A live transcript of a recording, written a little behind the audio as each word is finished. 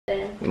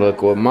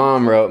Look what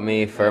Mom wrote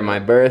me for my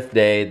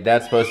birthday.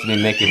 That's supposed to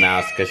be Mickey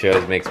Mouse because she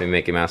always makes me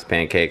Mickey Mouse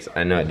pancakes.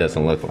 I know it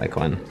doesn't look like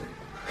one.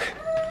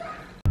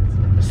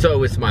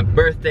 So it's my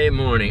birthday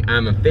morning.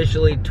 I'm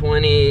officially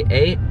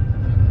 28.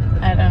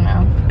 I don't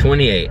know.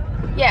 28.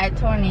 Yeah,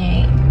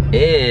 28.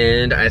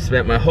 And I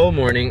spent my whole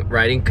morning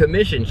writing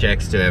commission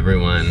checks to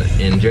everyone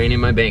and draining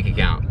my bank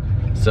account.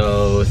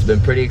 So it's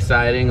been pretty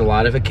exciting, a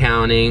lot of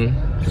accounting.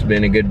 It's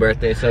been a good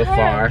birthday so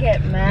far.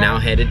 Now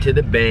headed to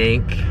the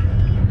bank.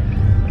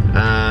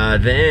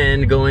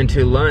 Then going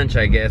to lunch,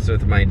 I guess,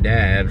 with my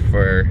dad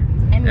for,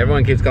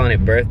 everyone keeps calling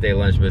it birthday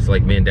lunch, but it's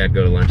like me and Dad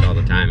go to lunch all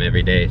the time,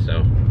 every day,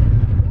 so.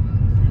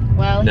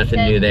 Well,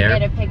 nothing new there. You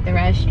gotta pick the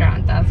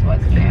restaurant, that's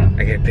what's new.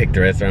 I gotta pick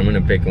the restaurant, I'm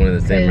gonna pick one of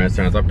the same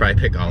restaurants. I'll probably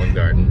pick Olive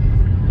Garden.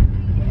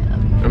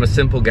 Yeah. I'm a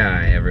simple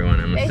guy, everyone,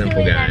 I'm a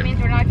simple guy. That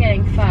means we're not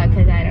getting pho,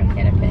 because I don't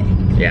get a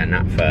pick. Yeah,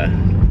 not pho.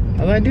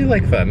 Although I do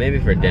like pho, maybe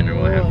for dinner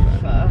we'll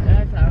have pho.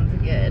 That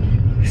sounds good.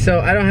 So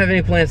I don't have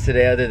any plans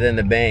today other than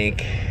the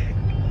bank.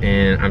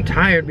 And I'm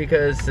tired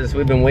because since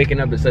we've been waking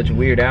up at such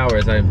weird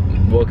hours, I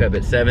woke up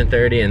at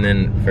 7:30 and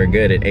then for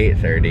good at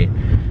 8:30.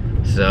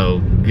 So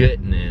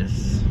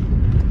goodness,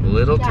 a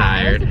little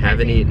tired,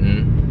 haven't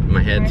eaten.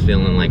 My head's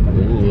feeling like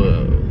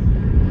whoa.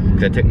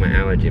 Cause I took my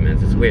allergy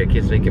meds. It's weird, it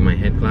keeps making my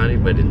head cloudy,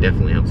 but it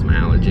definitely helps my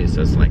allergies.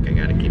 So it's like I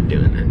gotta keep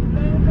doing that.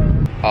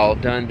 All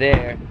done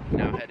there.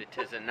 Now headed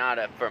to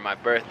Zanata for my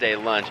birthday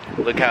lunch.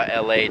 Look how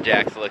LA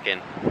Jack's looking.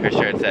 Her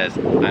shirt says,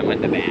 I'm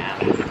with the band.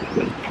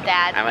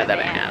 Dad, I'm with the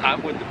band.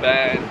 I'm with the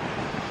band.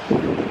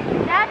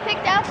 Dad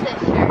picked out this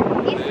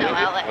shirt. He's so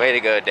LA. Way to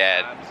go,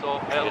 Dad. I'm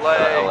so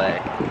LA.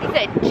 He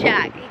said,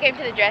 Jack, he came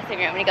to the dressing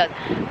room and he goes,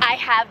 I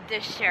have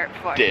this shirt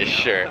for you. This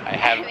shirt. I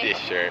have this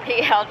shirt.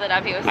 He held it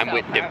up. He was I'm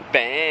with the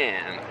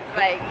band.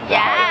 Like,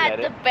 yeah,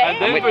 the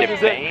band. I'm with the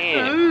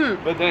band.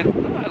 But then,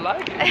 no, I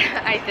like it.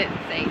 I didn't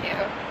say you.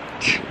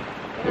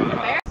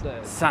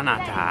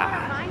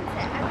 Sanata.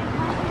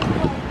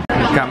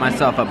 Got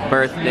myself a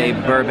birthday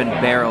bourbon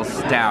barrel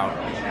stout.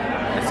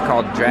 It's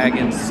called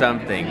Dragon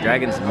something.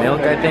 Dragon's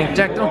milk, I think.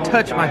 Jack, don't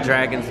touch my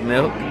dragon's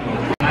milk.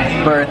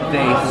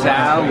 Birthday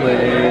salad.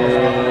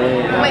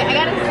 Wait, I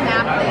gotta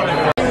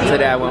snap this.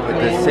 Today I went with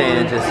the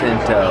San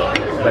Jacinto,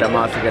 but I'm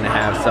also gonna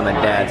have some of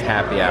Dad's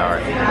happy hour.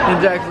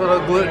 And Jack's little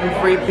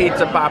gluten-free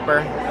pizza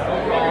popper.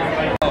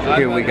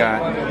 Here we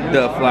got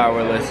the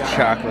flourless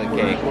chocolate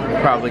cake.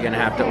 Probably gonna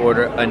have to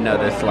order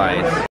another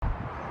slice.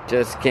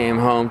 Just came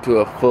home to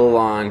a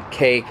full-on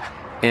cake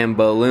and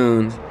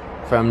balloons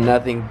from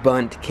Nothing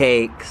Bundt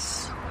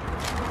Cakes.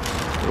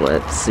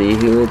 Let's see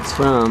who it's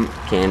from.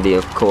 Candy,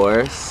 of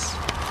course.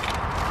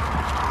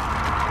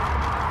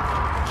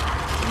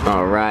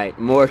 All right,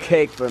 more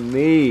cake for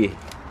me.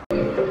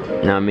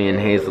 Now me and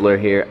Hazel are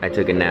here. I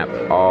took a nap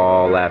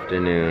all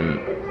afternoon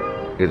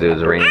because it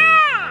was raining.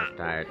 I was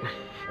tired.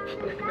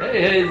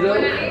 Hey, Hazel.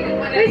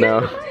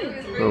 No,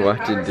 we're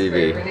watching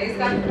TV.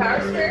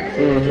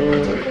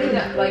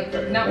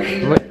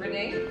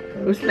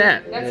 Who's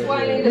that?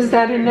 Who's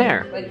that in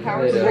there? Who's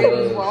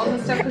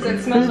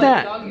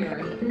that?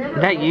 Is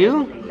that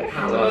you?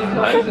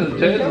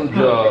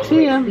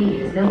 See ya.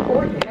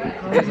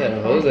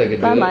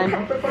 Bye-bye.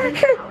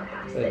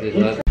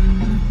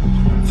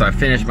 So I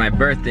finished my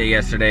birthday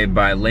yesterday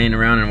by laying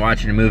around and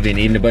watching a movie and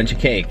eating a bunch of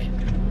cake.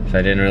 So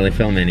I didn't really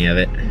film any of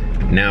it.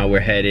 Now we're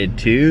headed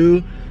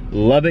to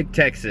Lubbock,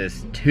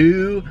 Texas,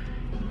 to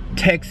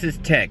Texas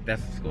Tech.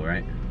 That's the school,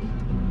 right?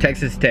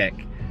 Texas Tech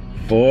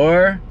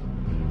for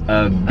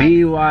a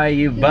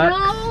BYU Bucks.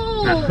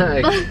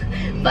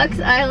 No! Bucks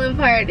Island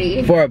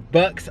party. For a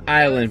Bucks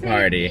Island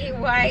party.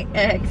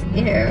 BYX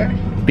here.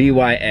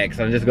 BYX.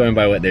 I'm just going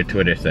by what their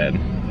Twitter said.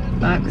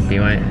 Bucks.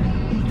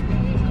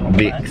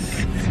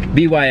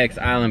 BYX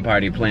Island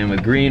party playing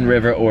with Green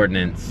River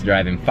Ordnance.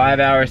 Driving 5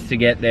 hours to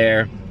get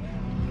there.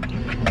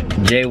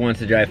 Jay wants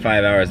to drive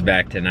 5 hours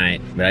back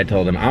tonight, but I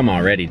told him I'm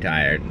already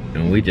tired,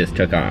 and we just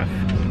took off.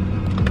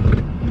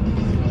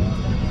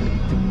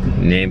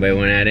 Anybody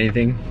want to add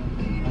anything?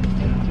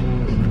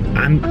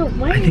 I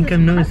think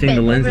I'm noticing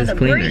the lens is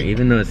cleaner,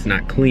 even though it's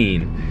not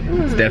clean.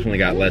 It's definitely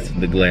got less of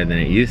the glare than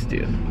it used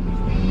to.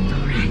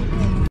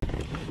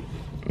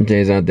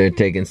 Jay's out there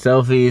taking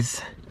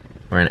selfies.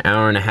 We're an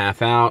hour and a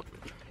half out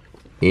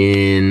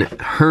in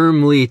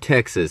Hermleigh,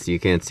 Texas. You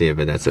can't see it,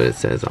 but that's what it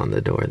says on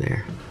the door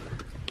there.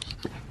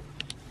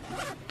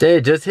 Jay,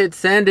 just hit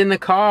send in the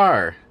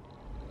car.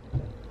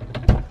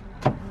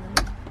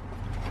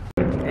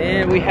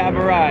 And we have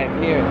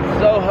arrived here at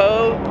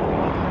Soho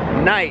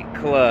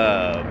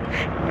Nightclub,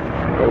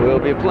 where we'll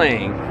be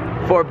playing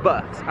for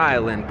Bucks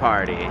Island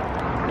Party.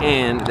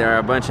 And there are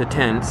a bunch of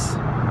tents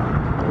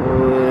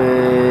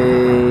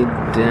way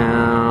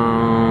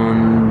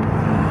down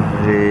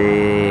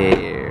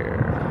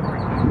there.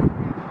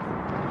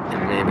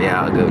 And maybe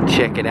I'll go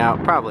check it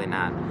out. Probably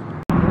not.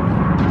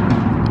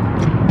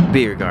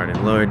 Beer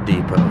Garden, Lord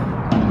Depot,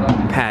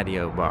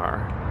 Patio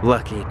Bar,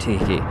 Lucky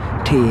Tiki,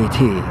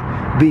 TT,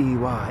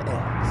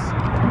 BYX,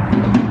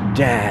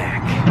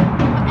 Jack.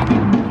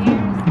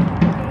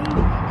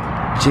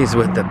 She's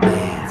with the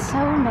band.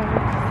 So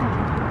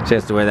nervous. She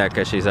has to wear that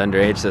because she's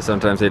underage, so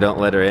sometimes they don't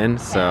let her in,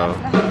 so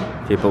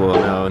people will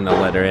know and they'll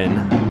let her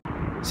in.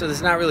 So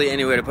there's not really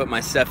anywhere to put my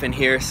stuff in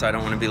here, so I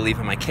don't want to be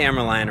leaving my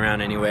camera lying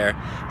around anywhere.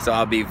 So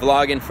I'll be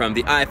vlogging from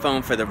the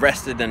iPhone for the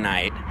rest of the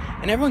night.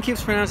 And everyone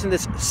keeps pronouncing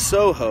this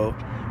Soho,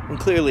 when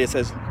clearly it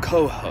says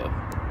Coho.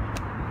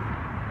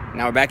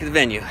 Now we're back at the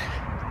venue,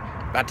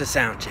 about to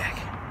sound check.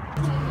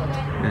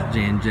 There's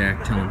Jay and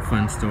Jack telling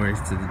fun stories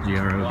to the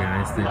GRO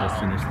guys. They just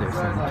finished their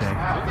sound check.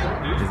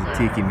 There's a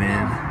tiki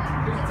man.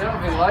 Tell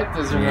me like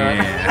this or not.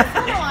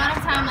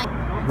 Yeah.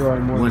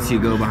 Once you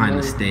go behind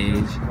the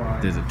stage,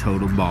 there's a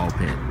total ball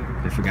pit.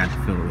 They forgot to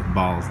fill it with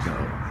balls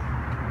though.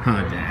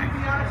 Huh, Jack?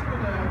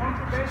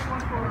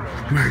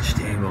 Merch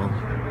table.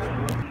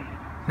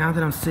 Now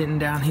that I'm sitting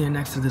down here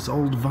next to this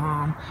old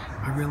vom,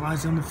 I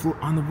realize on the floor,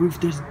 on the roof,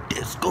 there's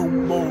disco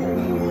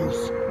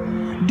balls.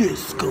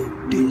 Disco,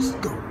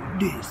 disco,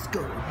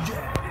 disco,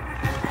 Jack.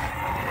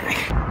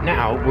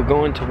 Now we're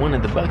going to one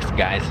of the Bucks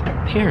guys'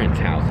 parents'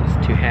 houses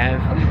to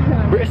have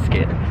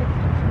brisket.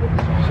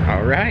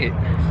 All right.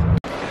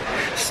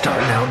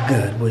 Starting out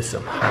good with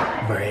some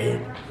hot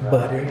bread,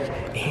 butter,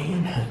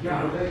 and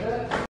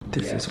honey.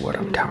 This is what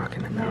I'm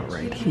talking about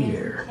right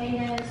here.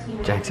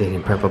 Jack's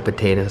eating purple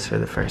potatoes for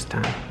the first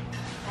time.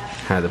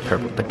 How are the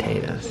purple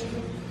potatoes?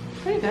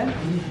 Pretty good.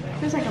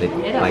 Feels like a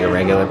potato. Like a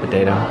regular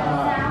potato?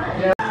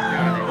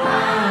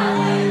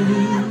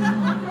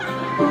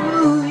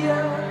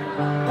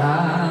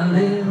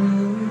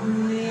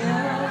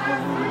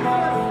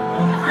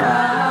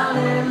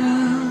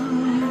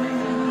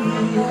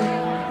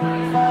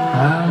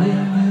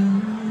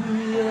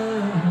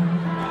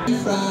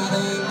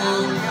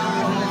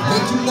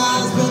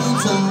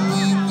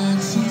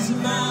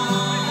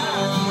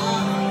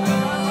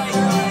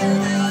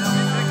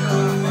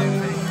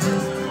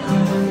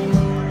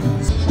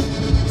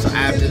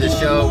 After the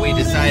show, we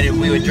decided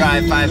we would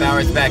drive 5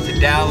 hours back to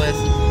Dallas.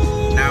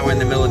 Now we're in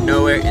the middle of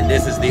nowhere, and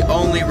this is the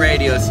only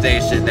radio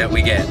station that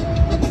we get.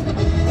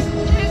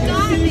 There's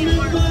gotta be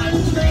more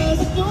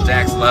country.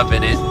 Jack's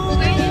loving it.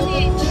 Where does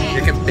it check?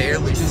 You can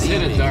barely Just see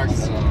hit a me. dark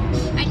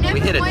zone. We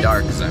hit a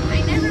dark zone.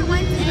 I never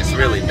went to It's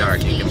really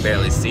dark. You can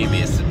barely see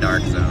me. It's the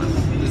dark zone.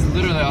 This is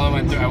literally all I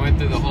went through. I went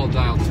through the whole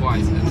dial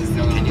twice. And this is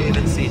the only Can you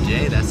even see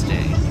Jay? That's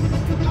Jay.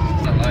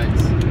 the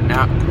lights.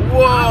 Now,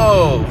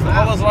 whoa! So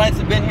all those lights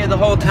have been here the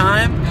whole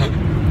time?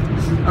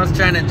 I was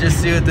trying to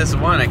just see what this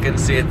one. I couldn't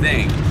see a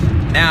thing.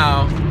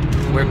 Now,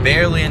 we're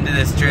barely into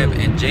this trip,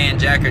 and Jay and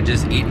Jack are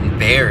just eating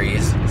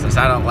berries. Since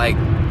I don't like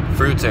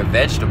fruits or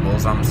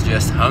vegetables, I'm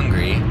just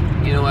hungry.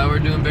 You know why we're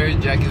doing berries?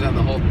 Jackie's on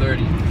the whole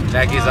 30.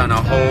 Jackie's on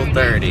a whole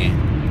 30.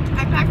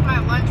 I packed my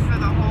lunch for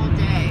the whole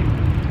day.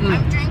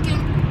 I'm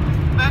drinking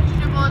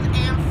vegetables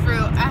and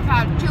fruit. I've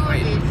had 2 of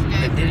these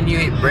today. But didn't you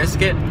eat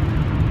brisket?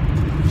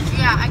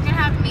 Yeah, I can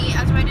have meat.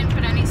 That's why I didn't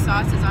put any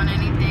sauces on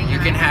anything. You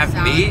can have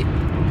meat?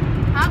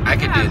 Huh? I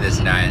could do this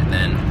diet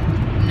then.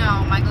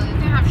 No, Michael, you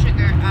can't have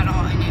sugar at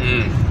all in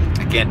it.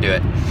 I can't do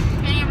it. You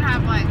can't even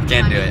have like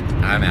Can't do honey. it.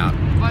 I'm out.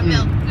 Or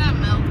milk. You can have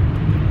milk.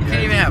 You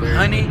can't even have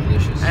honey?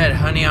 Delicious. I had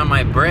honey on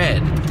my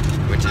bread,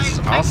 which is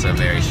Like, also I can't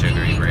very even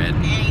sugary eat bread.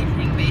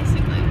 Anything,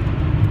 basically.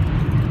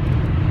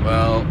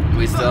 Well,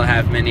 we still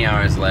have many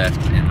hours left,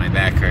 and my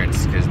back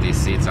hurts because these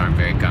seats aren't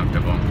very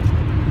comfortable.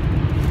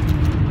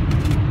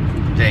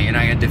 Jay, you're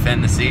not gonna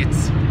defend the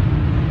seats?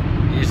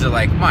 You're usually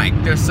like, Mike,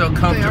 they're so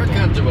comfortable. They are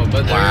comfortable,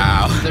 but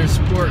they're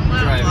sport I'm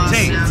gonna driving. vlog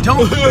Jay, now.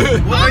 don't!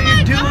 What are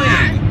you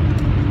doing?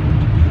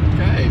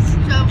 Guys,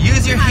 So,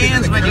 Use your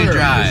hands when you curve.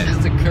 drive. It's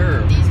just a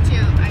curve. These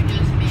two, I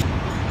just made.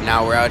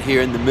 Now we're out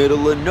here in the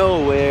middle of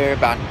nowhere,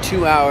 about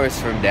 2 hours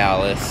from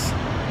Dallas.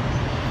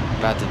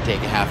 About to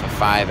take a half a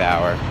 5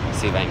 hour.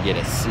 See if I can get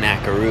a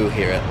snackaroo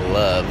here at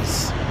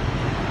Love's.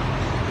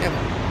 We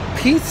have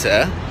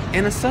pizza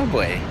and a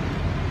Subway.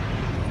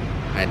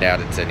 I doubt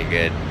it's any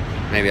good.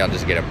 Maybe I'll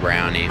just get a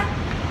brownie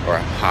or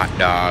a hot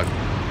dog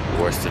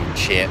or some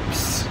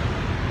chips.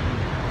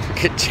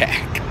 Look at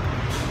Jack.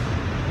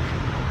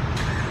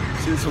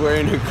 She's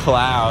wearing a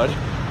cloud.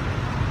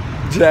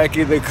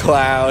 Jackie the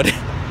Cloud.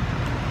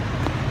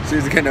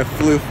 She's gonna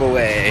floof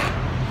away.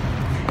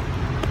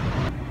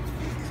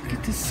 Look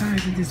at the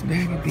size of this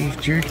bag of beef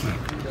jerky.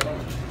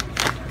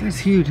 That's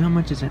huge. How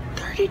much is that?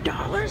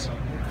 $30?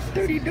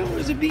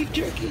 $30 of beef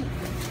jerky.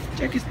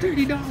 Jack is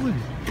 $30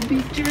 for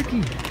beef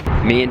jerky.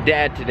 Me and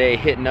Dad today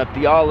hitting up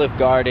the Olive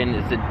Garden.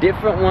 It's a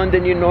different one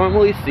than you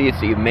normally see,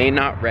 so you may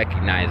not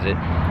recognize it.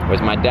 Or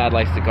as my dad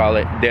likes to call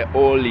it, the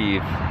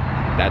olive.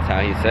 That's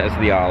how he says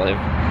the olive.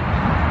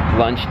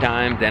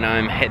 Lunchtime, then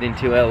I'm heading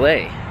to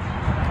LA.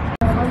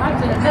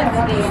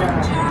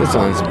 This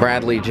one's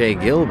Bradley J.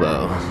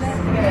 Gilbo.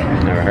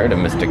 Never heard of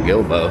Mr.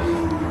 Gilbo.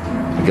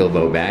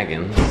 Gilbo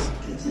Baggins.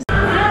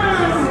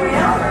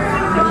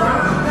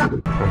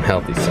 I'm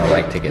healthy, so I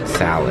like to get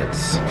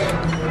salads.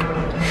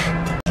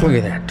 Look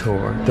at that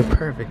tour. The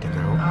perfect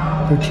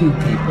amount for 2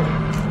 people.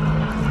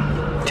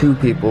 2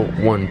 people,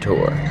 1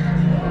 tour.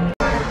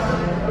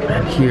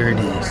 And Here it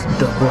is,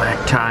 the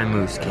black Thai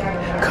mousse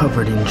cake,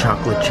 covered in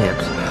chocolate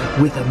chips,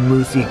 with a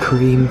moussey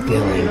cream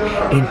filling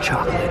and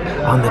chocolate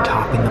on the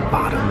top and the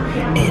bottom,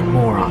 and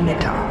more on the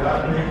top.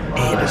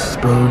 And a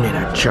spoon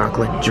and a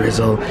chocolate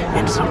drizzle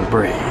and some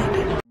bread.